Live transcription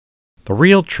The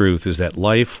real truth is that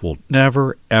life will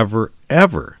never, ever,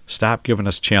 ever stop giving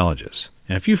us challenges.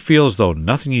 And if you feel as though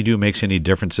nothing you do makes any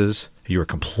differences, you are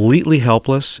completely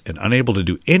helpless and unable to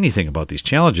do anything about these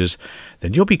challenges,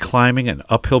 then you'll be climbing an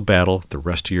uphill battle the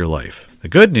rest of your life. The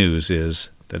good news is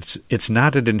that it's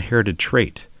not an inherited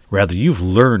trait. Rather, you've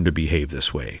learned to behave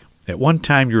this way. At one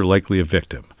time, you're likely a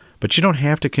victim, but you don't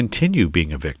have to continue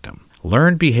being a victim.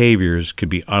 Learned behaviors can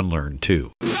be unlearned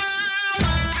too.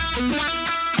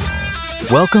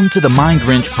 Welcome to the Mind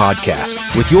Wrench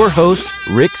Podcast with your host,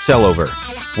 Rick Sellover,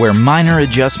 where minor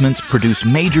adjustments produce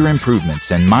major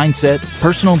improvements in mindset,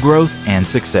 personal growth, and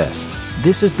success.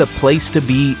 This is the place to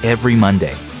be every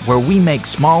Monday, where we make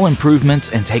small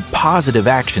improvements and take positive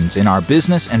actions in our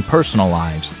business and personal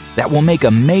lives that will make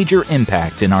a major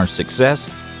impact in our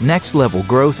success, next level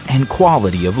growth, and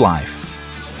quality of life.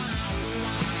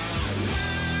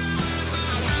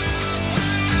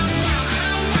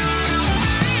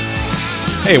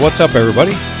 Hey, what's up,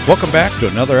 everybody? Welcome back to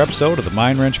another episode of the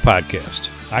Mind Wrench Podcast.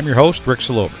 I'm your host, Rick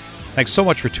Sellover. Thanks so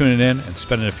much for tuning in and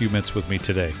spending a few minutes with me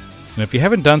today. And if you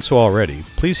haven't done so already,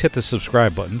 please hit the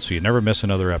subscribe button so you never miss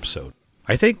another episode.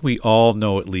 I think we all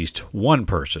know at least one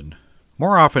person,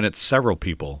 more often it's several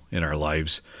people in our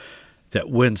lives, that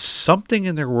when something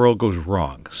in their world goes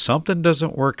wrong, something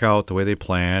doesn't work out the way they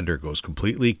planned or goes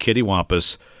completely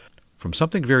kittywampus, from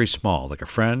something very small like a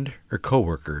friend or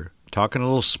coworker talking a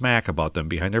little smack about them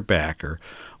behind their back, or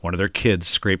one of their kids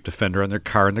scraped a fender on their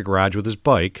car in the garage with his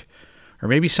bike, or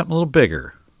maybe something a little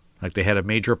bigger, like they had a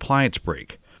major appliance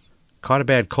break, caught a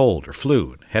bad cold or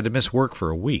flu, and had to miss work for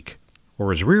a week, or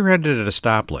was rear-ended at a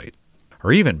stoplight,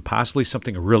 or even possibly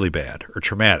something really bad or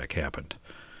traumatic happened.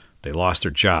 They lost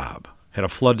their job, had a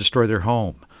flood destroy their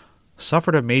home,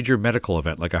 suffered a major medical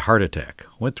event like a heart attack,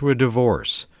 went through a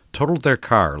divorce, totaled their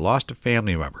car, lost a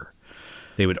family member.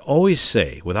 They would always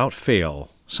say, without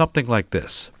fail, something like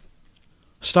this: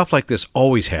 "Stuff like this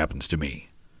always happens to me.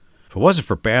 If it wasn't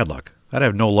for bad luck, I'd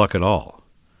have no luck at all."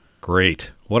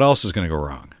 Great. What else is going to go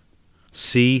wrong?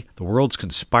 See, the world's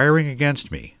conspiring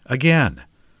against me. Again.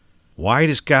 Why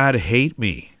does God hate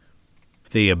me?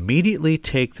 They immediately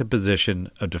take the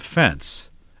position of defense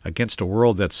against a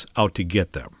world that's out to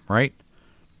get them, right?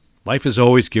 Life is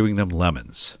always giving them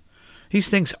lemons. These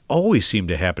things always seem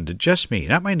to happen to just me,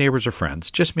 not my neighbors or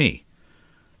friends, just me.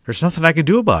 There's nothing I can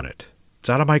do about it. It's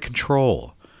out of my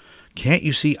control. Can't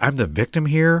you see I'm the victim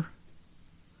here?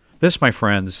 This, my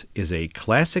friends, is a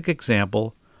classic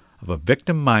example of a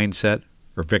victim mindset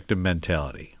or victim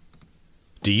mentality.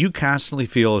 Do you constantly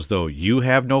feel as though you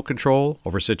have no control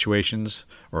over situations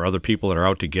or other people that are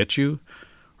out to get you?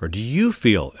 Or do you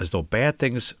feel as though bad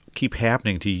things keep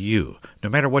happening to you, no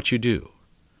matter what you do?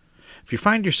 If you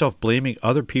find yourself blaming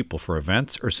other people for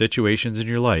events or situations in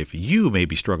your life, you may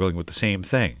be struggling with the same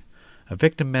thing, a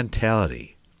victim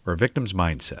mentality or a victim's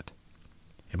mindset.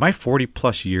 In my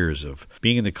 40-plus years of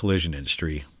being in the collision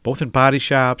industry, both in body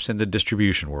shops and the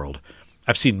distribution world,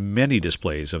 I've seen many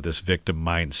displays of this victim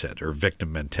mindset or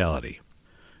victim mentality.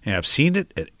 And I've seen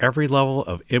it at every level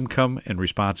of income and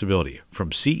responsibility, from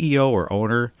CEO or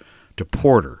owner to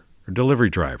porter or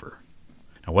delivery driver.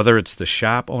 Now, whether it's the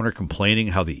shop owner complaining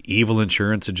how the evil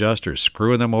insurance adjuster is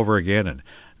screwing them over again and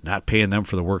not paying them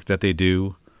for the work that they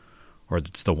do, or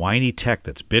it's the whiny tech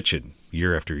that's bitching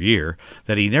year after year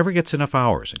that he never gets enough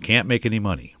hours and can't make any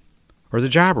money, or the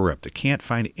jobber rep that can't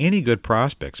find any good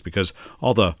prospects because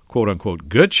all the quote-unquote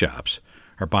good shops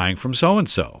are buying from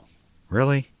so-and-so.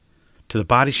 Really? To the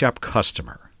body shop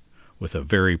customer with a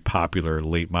very popular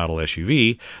late model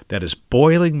SUV that is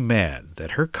boiling mad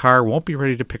that her car won't be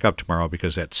ready to pick up tomorrow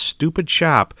because that stupid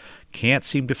shop can't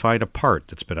seem to find a part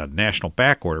that's been on national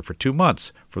back order for 2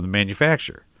 months from the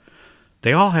manufacturer.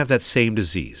 They all have that same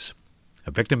disease, a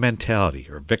victim mentality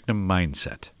or victim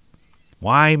mindset.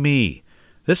 Why me?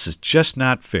 This is just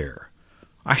not fair.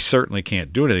 I certainly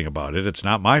can't do anything about it. It's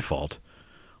not my fault.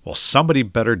 Well, somebody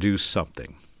better do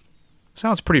something.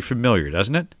 Sounds pretty familiar,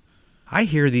 doesn't it? I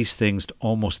hear these things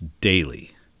almost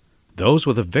daily. Those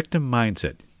with a victim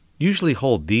mindset usually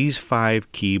hold these 5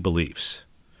 key beliefs.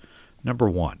 Number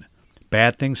 1,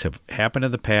 bad things have happened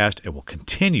in the past and will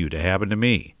continue to happen to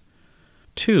me.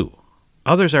 2,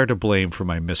 others are to blame for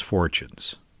my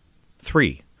misfortunes.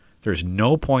 3, there's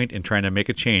no point in trying to make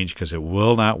a change because it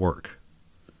will not work.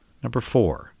 Number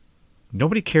 4,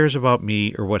 nobody cares about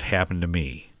me or what happened to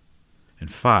me.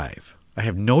 And 5, I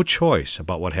have no choice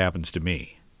about what happens to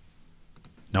me.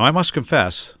 Now, I must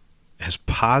confess, as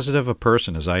positive a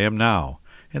person as I am now,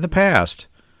 in the past,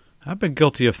 I've been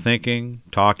guilty of thinking,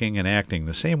 talking, and acting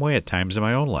the same way at times in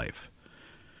my own life.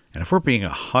 And if we're being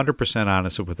 100%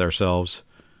 honest with ourselves,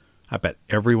 I bet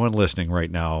everyone listening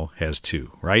right now has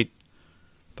too, right?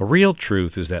 The real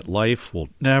truth is that life will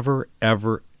never,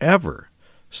 ever, ever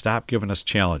stop giving us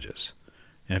challenges.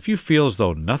 And if you feel as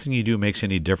though nothing you do makes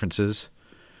any differences,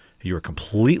 you are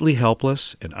completely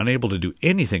helpless and unable to do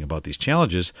anything about these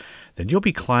challenges, then you'll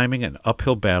be climbing an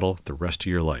uphill battle the rest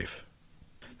of your life.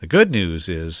 The good news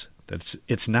is that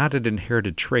it's not an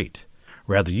inherited trait.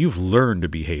 Rather, you've learned to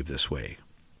behave this way.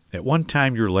 At one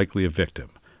time, you were likely a victim,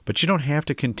 but you don't have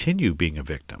to continue being a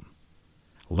victim.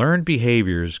 Learned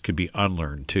behaviors can be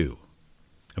unlearned too.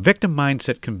 A victim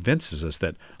mindset convinces us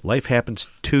that life happens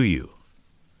to you.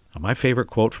 Now, my favorite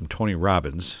quote from Tony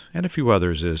Robbins, and a few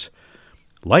others, is,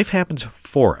 "Life happens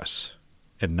for us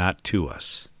and not to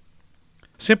us."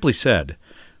 Simply said,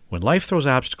 when life throws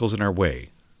obstacles in our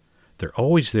way, they're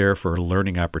always there for a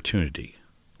learning opportunity.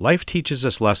 Life teaches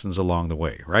us lessons along the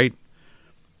way, right?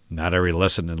 Not every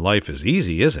lesson in life is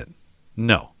easy, is it?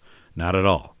 No, not at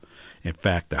all. In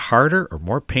fact, the harder or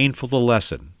more painful the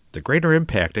lesson, the greater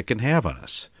impact it can have on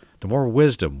us, the more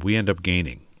wisdom we end up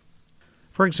gaining.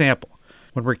 For example,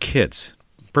 when we're kids,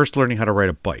 first learning how to ride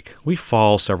a bike, we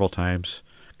fall several times,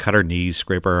 cut our knees,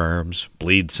 scrape our arms,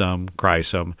 bleed some, cry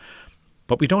some,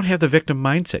 but we don't have the victim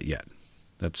mindset yet.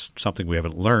 That's something we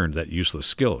haven't learned, that useless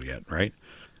skill yet, right?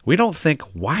 We don't think,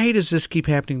 why does this keep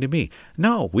happening to me?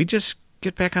 No, we just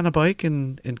get back on the bike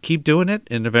and keep doing it,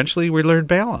 and eventually we learn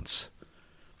balance.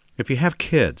 If you have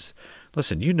kids,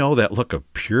 listen, you know that look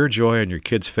of pure joy on your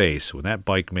kid's face when that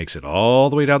bike makes it all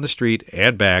the way down the street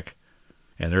and back,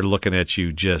 and they're looking at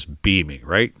you just beaming,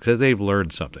 right? Because they've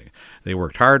learned something. They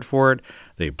worked hard for it,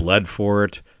 they bled for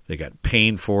it, they got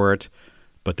pain for it,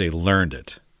 but they learned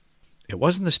it. It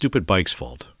wasn't the stupid bike's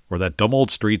fault or that dumb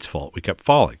old street's fault we kept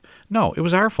falling. No, it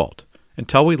was our fault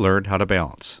until we learned how to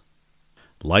balance.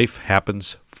 Life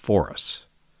happens for us.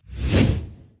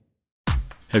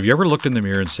 Have you ever looked in the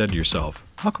mirror and said to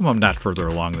yourself, how come I'm not further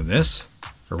along than this?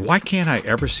 Or why can't I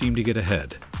ever seem to get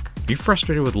ahead? Are you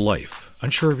frustrated with life,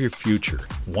 unsure of your future,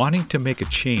 wanting to make a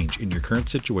change in your current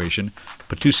situation,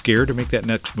 but too scared to make that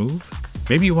next move?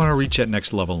 Maybe you want to reach that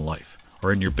next level in life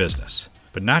or in your business,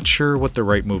 but not sure what the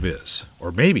right move is.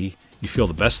 Or maybe you feel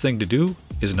the best thing to do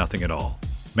is nothing at all.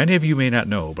 Many of you may not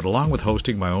know, but along with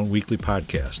hosting my own weekly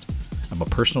podcast, I'm a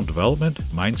personal development,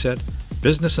 mindset,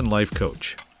 business, and life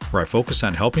coach, where I focus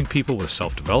on helping people with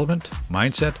self-development,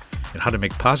 mindset, and how to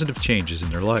make positive changes in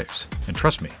their lives. And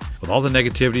trust me, with all the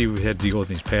negativity we've had to deal with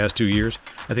these past 2 years,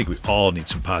 I think we all need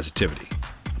some positivity.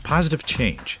 A positive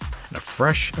change and a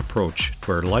fresh approach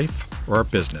to our life or our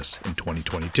business in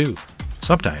 2022.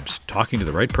 Sometimes talking to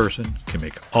the right person can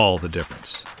make all the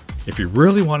difference. If you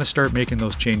really want to start making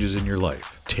those changes in your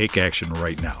life, take action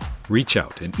right now. Reach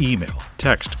out and email,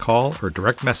 text, call, or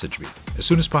direct message me as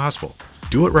soon as possible.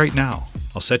 Do it right now.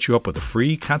 I'll set you up with a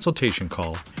free consultation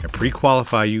call and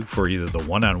pre-qualify you for either the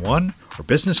one-on-one or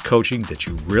business coaching that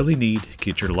you really need to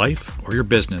get your life or your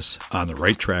business on the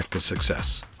right track to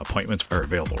success. Appointments are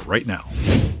available right now.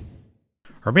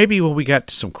 Or maybe when we got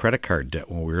some credit card debt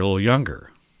when we were a little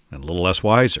younger and a little less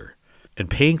wiser, and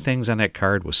paying things on that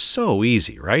card was so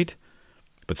easy, right?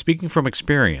 But speaking from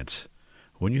experience,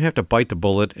 when you have to bite the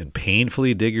bullet and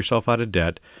painfully dig yourself out of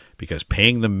debt because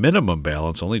paying the minimum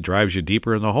balance only drives you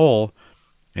deeper in the hole,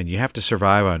 and you have to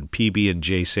survive on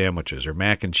PB&J sandwiches or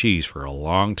mac and cheese for a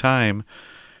long time,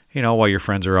 while your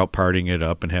friends are out partying it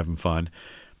up and having fun,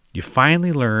 you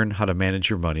finally learn how to manage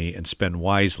your money and spend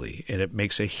wisely, and it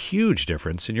makes a huge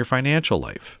difference in your financial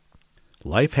life.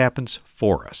 Life happens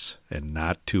for us and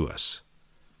not to us.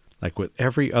 Like with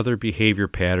every other behavior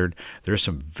pattern, there are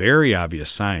some very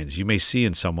obvious signs you may see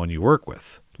in someone you work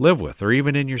with, live with, or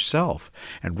even in yourself.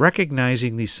 And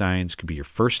recognizing these signs could be your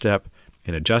first step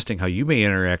in adjusting how you may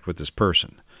interact with this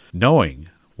person, knowing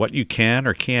what you can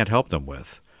or can't help them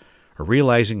with, or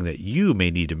realizing that you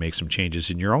may need to make some changes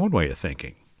in your own way of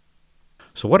thinking.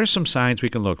 So what are some signs we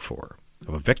can look for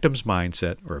of a victim's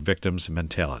mindset or a victim's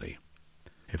mentality?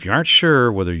 If you aren't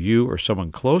sure whether you or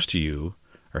someone close to you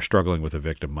are struggling with a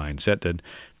victim mindset, then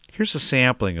here's a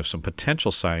sampling of some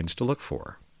potential signs to look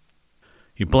for.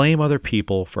 You blame other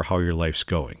people for how your life's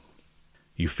going.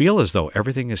 You feel as though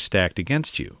everything is stacked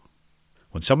against you.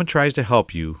 When someone tries to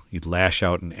help you, you lash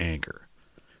out in anger.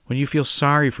 When you feel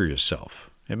sorry for yourself,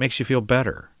 it makes you feel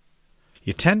better.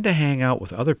 You tend to hang out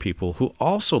with other people who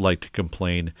also like to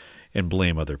complain and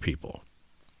blame other people.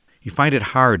 You find it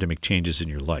hard to make changes in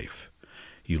your life.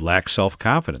 You lack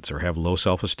self-confidence or have low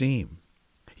self-esteem.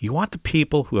 You want the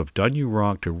people who have done you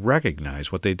wrong to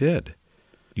recognize what they did.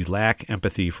 You lack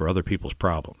empathy for other people's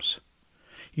problems.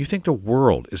 You think the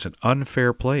world is an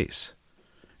unfair place,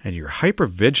 and you're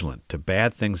hyper-vigilant to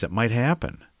bad things that might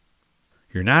happen.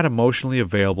 You're not emotionally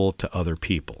available to other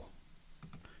people.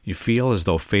 You feel as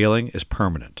though failing is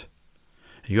permanent.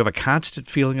 You have a constant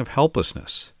feeling of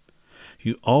helplessness.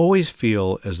 You always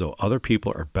feel as though other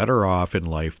people are better off in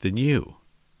life than you,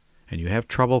 and you have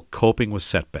trouble coping with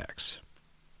setbacks.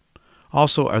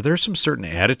 Also, are there some certain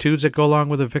attitudes that go along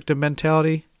with a victim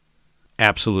mentality?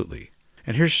 Absolutely.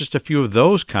 And here's just a few of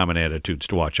those common attitudes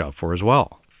to watch out for as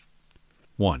well.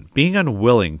 1. Being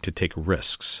unwilling to take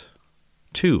risks.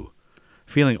 2.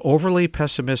 Feeling overly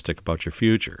pessimistic about your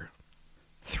future.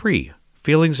 3.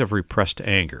 Feelings of repressed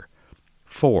anger.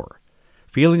 4.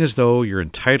 Feeling as though you're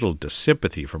entitled to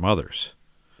sympathy from others.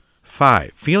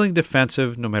 5. Feeling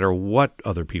defensive no matter what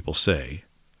other people say.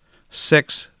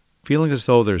 6. Feeling as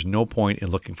though there's no point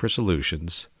in looking for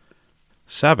solutions.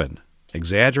 7.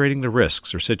 Exaggerating the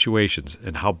risks or situations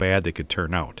and how bad they could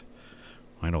turn out.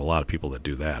 I know a lot of people that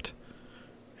do that.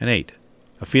 And 8.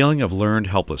 A feeling of learned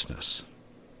helplessness.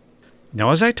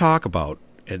 Now, as I talk about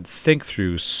and think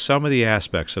through some of the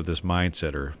aspects of this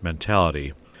mindset or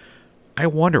mentality, I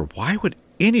wonder, why would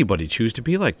anybody choose to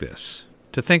be like this,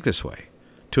 to think this way,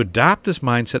 to adopt this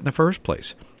mindset in the first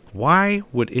place? Why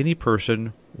would any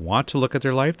person want to look at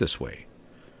their life this way?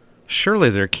 Surely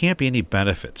there can't be any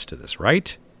benefits to this,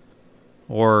 right?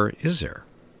 Or is there?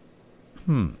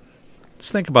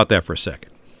 Let's think about that for a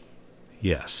second.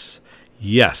 Yes,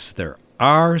 there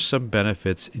are some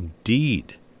benefits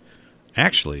indeed.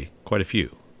 Actually, quite a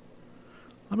few.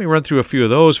 Let me run through a few of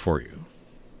those for you.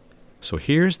 So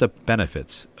here's the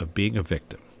benefits of being a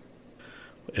victim.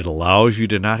 It allows you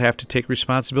to not have to take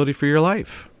responsibility for your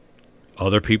life.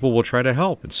 Other people will try to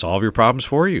help and solve your problems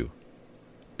for you.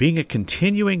 Being a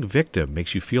continuing victim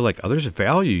makes you feel like others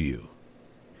value you.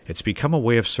 It's become a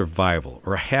way of survival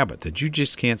or a habit that you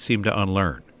just can't seem to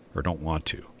unlearn or don't want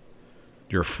to.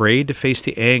 You're afraid to face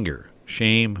the anger,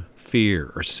 shame,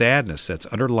 fear, or sadness that's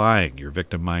underlying your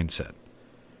victim mindset.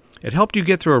 It helped you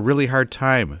get through a really hard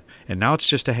time, and now it's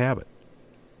just a habit.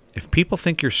 If people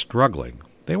think you're struggling,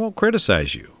 they won't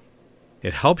criticize you.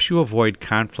 It helps you avoid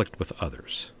conflict with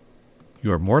others.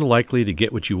 You are more likely to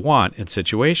get what you want in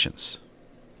situations.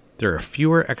 There are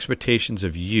fewer expectations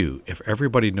of you if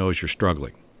everybody knows you're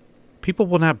struggling. People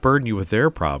will not burden you with their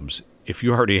problems if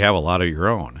you already have a lot of your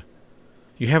own.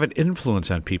 You have an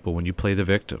influence on people when you play the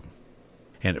victim,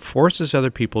 and it forces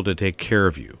other people to take care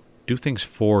of you, do things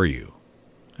for you.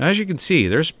 As you can see,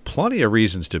 there's plenty of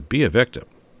reasons to be a victim.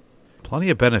 Plenty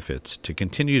of benefits to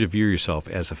continue to view yourself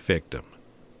as a victim.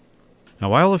 Now,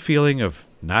 while the feeling of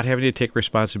not having to take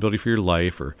responsibility for your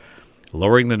life or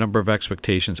lowering the number of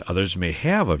expectations others may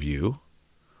have of you,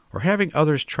 or having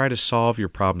others try to solve your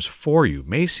problems for you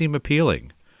may seem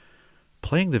appealing,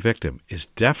 playing the victim is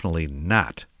definitely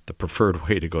not the preferred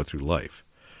way to go through life.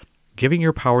 Giving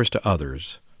your powers to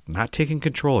others, not taking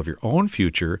control of your own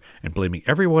future, and blaming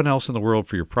everyone else in the world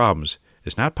for your problems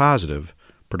is not positive,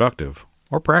 productive,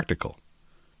 or practical.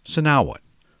 So now what?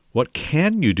 What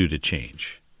can you do to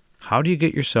change? How do you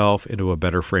get yourself into a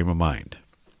better frame of mind?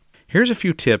 Here's a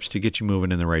few tips to get you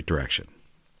moving in the right direction.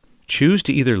 Choose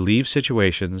to either leave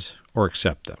situations or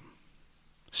accept them.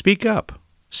 Speak up.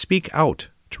 Speak out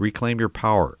to reclaim your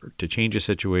power, to change a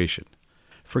situation.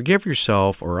 Forgive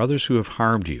yourself or others who have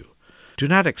harmed you. Do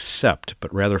not accept,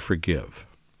 but rather forgive.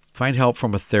 Find help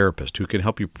from a therapist who can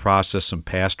help you process some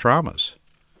past traumas.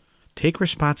 Take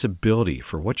responsibility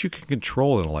for what you can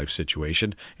control in a life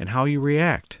situation and how you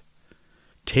react.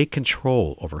 Take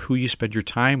control over who you spend your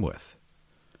time with.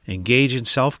 Engage in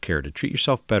self-care to treat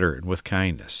yourself better and with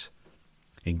kindness.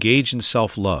 Engage in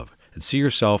self-love and see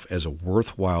yourself as a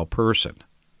worthwhile person.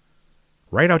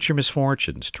 Write out your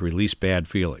misfortunes to release bad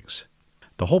feelings.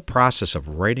 The whole process of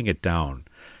writing it down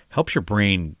helps your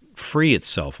brain free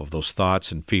itself of those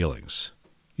thoughts and feelings.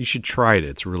 You should try it.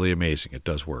 It's really amazing. It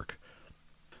does work.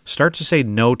 Start to say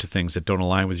no to things that don't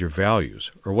align with your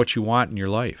values or what you want in your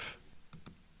life.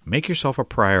 Make yourself a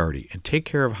priority and take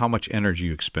care of how much energy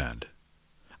you expend.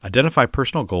 Identify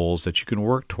personal goals that you can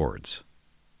work towards.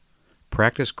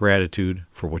 Practice gratitude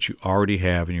for what you already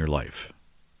have in your life.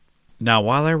 Now,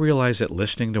 while I realize that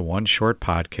listening to one short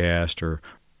podcast or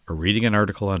reading an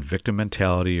article on victim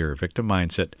mentality or victim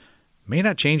mindset may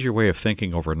not change your way of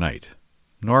thinking overnight,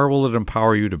 nor will it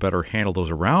empower you to better handle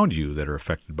those around you that are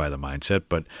affected by the mindset,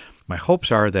 but my hopes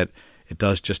are that it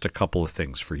does just a couple of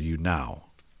things for you now.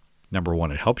 Number one,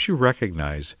 it helps you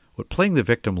recognize what playing the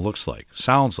victim looks like,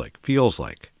 sounds like, feels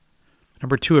like.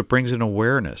 Number two, it brings an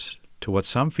awareness to what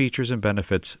some features and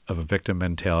benefits of a victim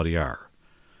mentality are.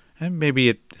 And maybe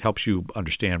it helps you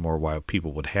understand more why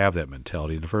people would have that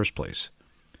mentality in the first place.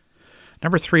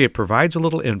 Number three, it provides a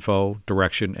little info,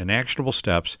 direction, and actionable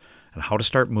steps on how to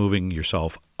start moving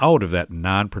yourself out of that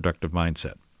non-productive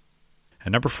mindset.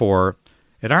 And number four,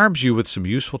 It arms you with some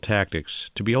useful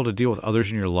tactics to be able to deal with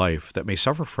others in your life that may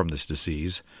suffer from this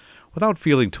disease without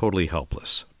feeling totally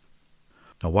helpless.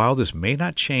 Now, while this may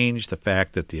not change the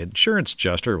fact that the insurance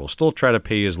adjuster will still try to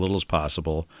pay you as little as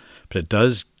possible, but it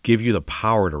does give you the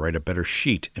power to write a better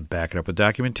sheet and back it up with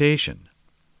documentation.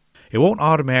 It won't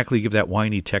automatically give that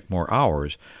whiny tech more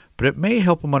hours, but it may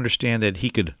help him understand that he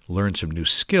could learn some new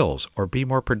skills or be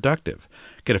more productive,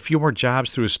 get a few more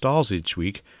jobs through his stalls each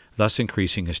week, thus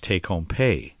increasing his take-home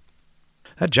pay.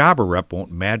 That jobber rep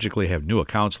won't magically have new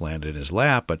accounts land in his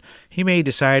lap, but he may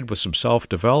decide with some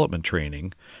self-development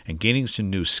training and gaining some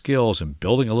new skills and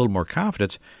building a little more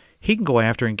confidence, he can go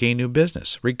after and gain new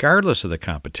business, regardless of the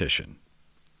competition.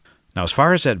 Now, as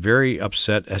far as that very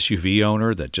upset SUV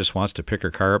owner that just wants to pick her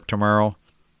car up tomorrow,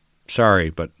 sorry,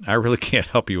 but I really can't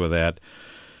help you with that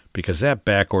because that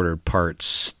back-ordered part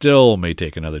still may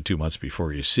take another 2 months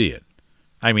before you see it.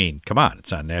 I mean, come on,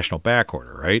 it's on national back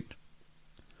order, right?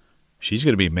 She's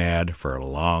going to be mad for a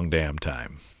long damn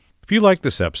time. If you like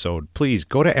this episode, please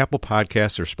go to Apple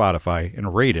Podcasts or Spotify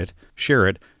and rate it, share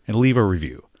it, and leave a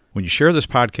review. When you share this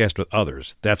podcast with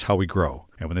others, that's how we grow.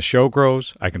 And when the show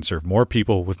grows, I can serve more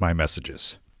people with my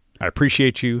messages. I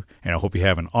appreciate you, and I hope you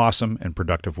have an awesome and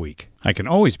productive week. I can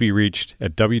always be reached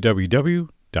at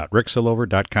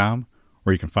www.ricksillover.com,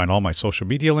 where you can find all my social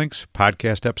media links,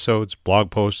 podcast episodes, blog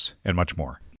posts, and much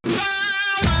more.